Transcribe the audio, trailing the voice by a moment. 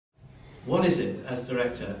What is it, as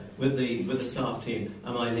director, with the staff team,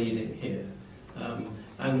 am I leading here?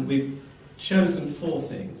 And we've chosen 4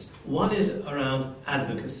 things. One is around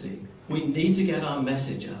advocacy. We need to get our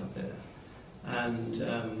message out there,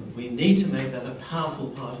 and we need to make that a powerful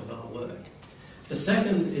part of our work. The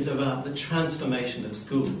second is about the transformation of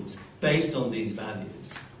schools based on these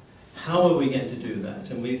values. How are we going to do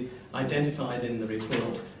that? And we've identified in the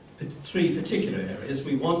report 3 particular areas.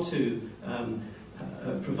 We want to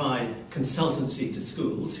provide consultancy to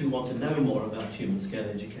schools who want to know more about human scale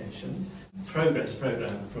education. Progress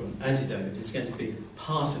programme from Antidote is going to be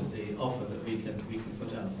part of the offer that we can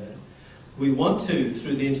put out there. We want to,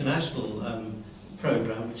 through the international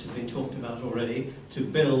programme, which has been talked about already, to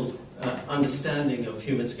build understanding of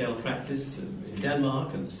human scale practice in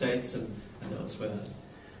Denmark and the States and elsewhere.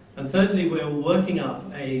 And thirdly, we're working up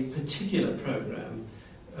a particular programme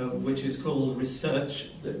which is called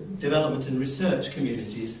Development and Research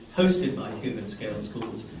Communities, hosted by human scale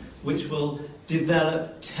schools, which will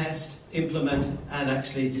develop, test, implement and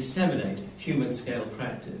actually disseminate human scale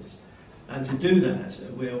practice. And to do that,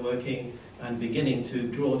 we're working and beginning to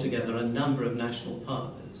draw together a number of national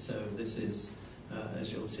partners. So this is,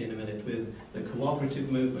 as you'll see in a minute, with the cooperative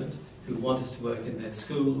movement, who want us to work in their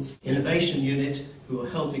schools, Innovation Unit, who are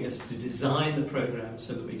helping us to design the programme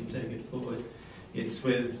so that we can take it forward. It's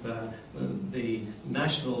with the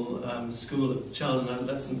National School of Child and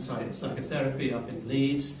Adolescent Psychotherapy up in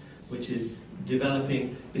Leeds, which is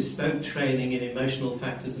developing bespoke training in emotional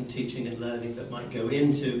factors and teaching and learning that might go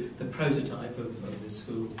into the prototype of this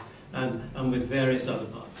school, and with various other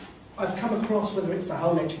partners. I've come across, whether it's the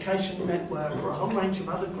Whole Education Network or a whole range of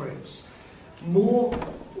other groups, more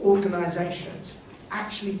organisations,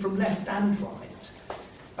 actually from left and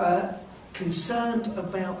right, concerned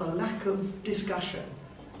about the lack of discussion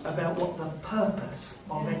about what the purpose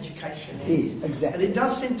of education is. Exactly. And it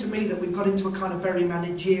does seem to me that we've got into a kind of very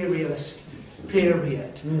managerialist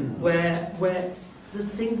period where the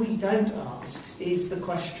thing we don't ask is the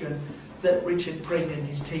question that Richard Pring and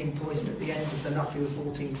his team poised at the end of the Nuffield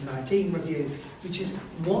 14 to 19 review, which is,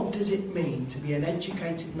 what does it mean to be an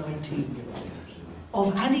educated 19-year-old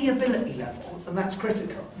of any ability level? And that's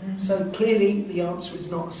critical. So clearly the answer is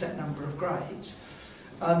not a set number of grades.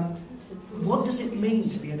 What does it mean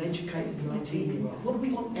to be an educated 19-year-old? What do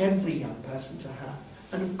we want every young person to have?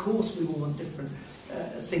 And of course we will want different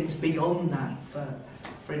things beyond that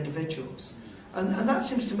for individuals. And that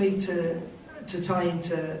seems to me to tie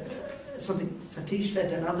into something Satish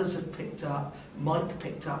said and others have picked up, Mike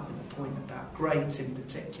picked up with the point about grades in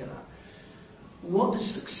particular. What does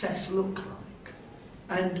success look like?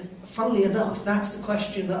 And funnily enough, that's the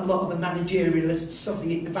question that a lot of the managerialists of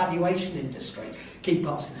the evaluation industry keep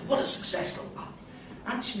asking. What does success look like?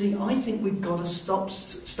 Actually, I think we've got to start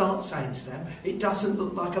saying to them, it doesn't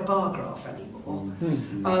look like a bar graph anymore.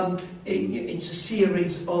 It's a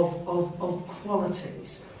series of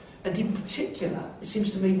qualities. And in particular, it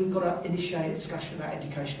seems to me we've got to initiate a discussion about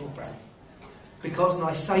educational breadth. Because, and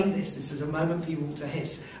I say this is a moment for you all to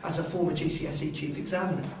hiss, as a former GCSE chief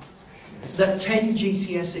examiner, that 10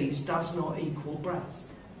 GCSEs does not equal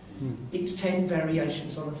breadth. It's 10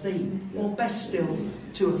 variations on a theme, or best still,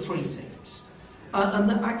 2 or 3 themes. And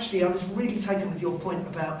that actually, I was really taken with your point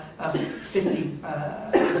about 50%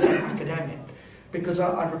 academic, because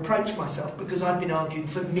I reproach myself because I've been arguing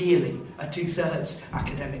for merely a 2/3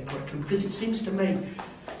 academic curriculum, because it seems to me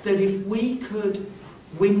that if we could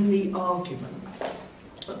win the argument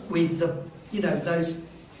with the, those,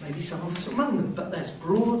 maybe some of us among them, but those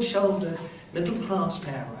broad-shouldered middle-class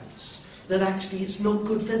parents, that actually it's not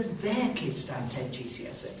good for their kids to have 10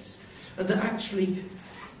 GCSEs, and that actually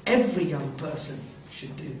every young person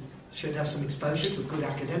should have some exposure to a good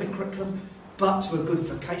academic curriculum, but to a good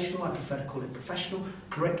vocational, I prefer to call it professional,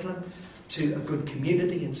 curriculum, to a good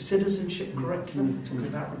community and citizenship curriculum, talking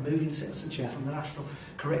about removing citizenship from the national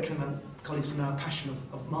curriculum, and colleagues will know a passion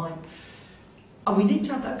of mine. And we need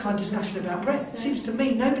to have that kind of discussion about breadth. It seems to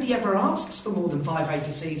me nobody ever asks for more than 5 A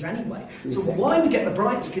to C's anyway. So why we get the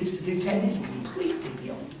brightest kids to do 10 is completely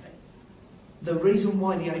beyond me. The reason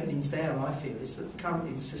why the opening's there, I feel, is that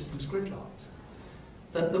currently the system's gridlocked.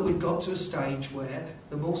 That we've got to a stage where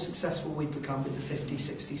the more successful we become with the 50,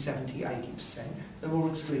 60, 70, 80%, the more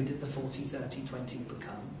excluded the 40, 30, 20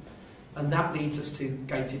 become. And that leads us to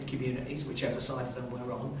gated communities, whichever side of them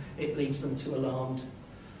we're on. It leads them to alarmed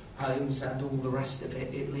homes and all the rest of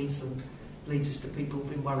it. It leads us to people who've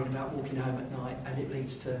been worried about walking home at night, and it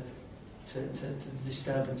leads to the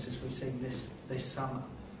disturbances we've seen this summer.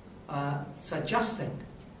 So just think,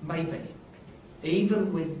 maybe,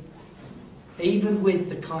 even with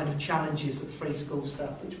the kind of challenges of the free school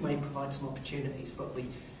stuff, which may provide some opportunities, but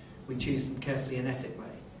we we choose them carefully and ethically.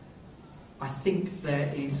 I think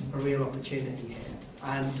there is a real opportunity here,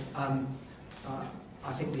 and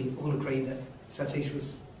I think we all agree that Satish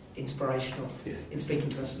was inspirational in speaking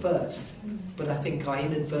to us first, but I think I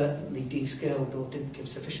inadvertently de-skilled or didn't give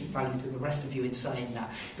sufficient value to the rest of you in saying that,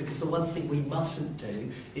 because the one thing we mustn't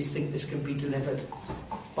do is think this can be delivered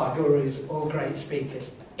by gurus or great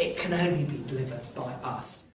speakers. It can only be delivered by us.